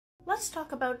Let's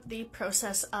talk about the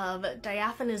process of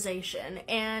diaphonization,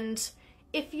 and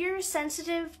if you're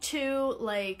sensitive to,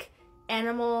 like,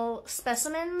 animal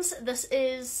specimens, this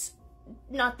is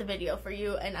not the video for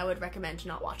you, and I would recommend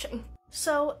not watching.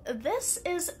 So this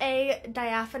is a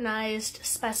diaphonized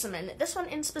specimen. This one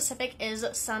in specific is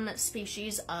some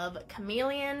species of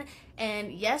chameleon,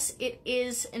 and yes, it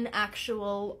is an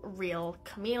actual real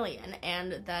chameleon,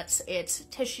 and that's its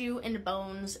tissue and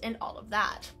bones and all of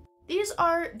that. These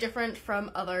are different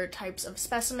from other types of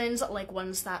specimens, like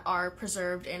ones that are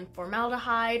preserved in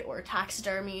formaldehyde or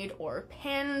taxidermied or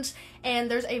pinned,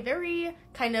 and there's a very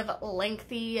kind of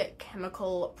lengthy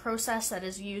chemical process that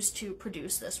is used to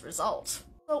produce this result.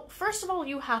 So first of all,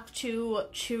 you have to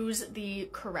choose the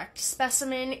correct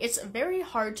specimen. It's very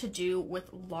hard to do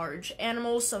with large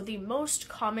animals, so the most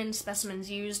common specimens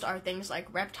used are things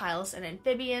like reptiles and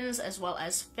amphibians, as well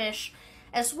as fish,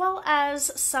 as well as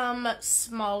some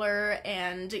smaller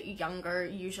and younger,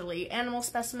 usually animal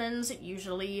specimens,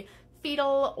 usually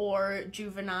fetal or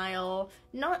juvenile,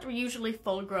 not usually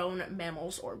full-grown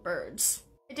mammals or birds.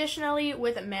 Additionally,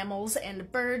 with mammals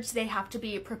and birds, they have to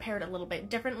be prepared a little bit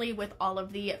differently with all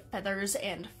of the feathers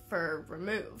and fur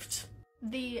removed.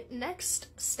 The next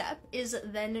step is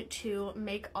then to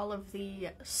make all of the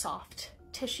soft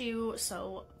tissue,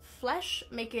 so flesh,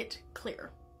 make it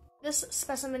clear. This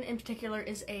specimen in particular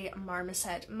is a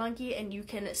marmoset monkey, and you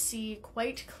can see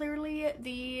quite clearly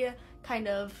the kind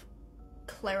of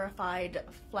clarified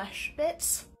flesh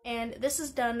bits. And this is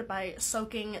done by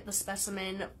soaking the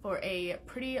specimen for a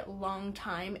pretty long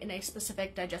time in a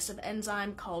specific digestive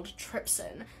enzyme called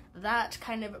trypsin. That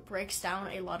kind of breaks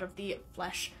down a lot of the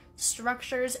flesh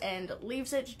structures and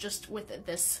leaves it just with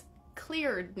this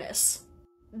clearedness.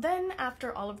 Then,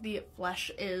 after all of the flesh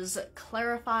is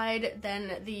clarified,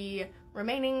 then the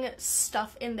remaining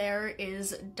stuff in there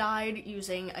is dyed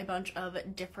using a bunch of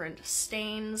different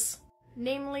stains,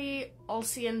 namely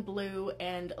Alcyon blue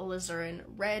and alizarin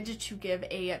red, to give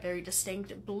a very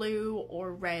distinct blue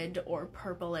or red or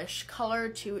purplish color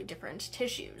to different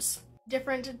tissues.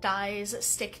 Different dyes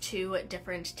stick to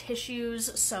different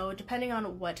tissues, so depending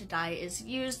on what dye is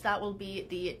used, that will be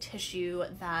the tissue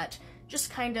that just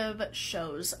kind of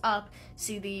shows up.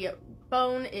 See, the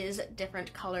bone is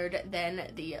different colored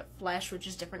than the flesh, which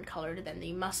is different colored than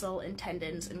the muscle and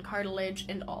tendons and cartilage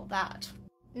and all that.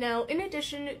 Now, in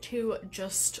addition to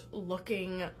just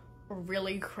looking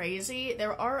really crazy,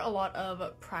 there are a lot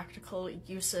of practical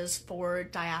uses for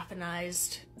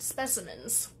diaphonized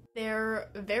specimens. They're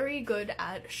very good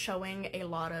at showing a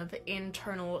lot of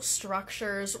internal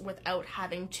structures without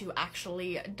having to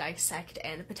actually dissect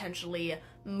and potentially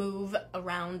move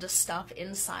around stuff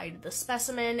inside the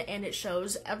specimen, and it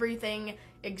shows everything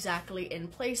exactly in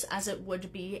place as it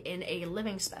would be in a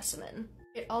living specimen.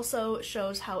 It also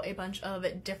shows how a bunch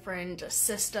of different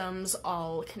systems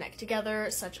all connect together,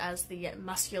 such as the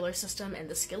muscular system and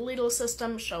the skeletal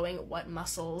system, showing what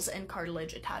muscles and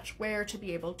cartilage attach where to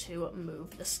be able to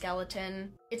move the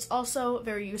skeleton. It's also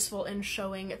very useful in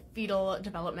showing fetal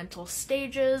developmental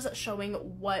stages, showing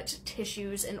what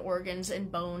tissues and organs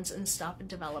and bones and stuff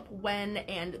develop when,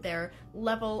 and their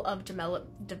level of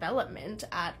development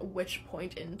at which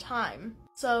point in time.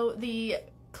 So the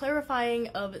clarifying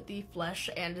of the flesh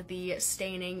and the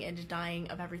staining and dyeing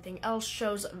of everything else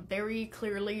shows very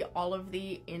clearly all of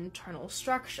the internal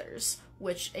structures,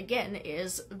 which again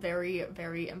is very,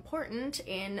 very important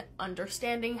in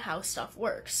understanding how stuff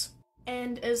works.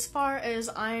 And as far as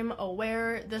I'm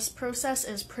aware, this process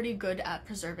is pretty good at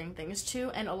preserving things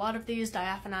too, and a lot of these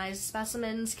diaphonized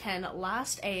specimens can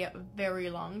last a very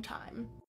long time.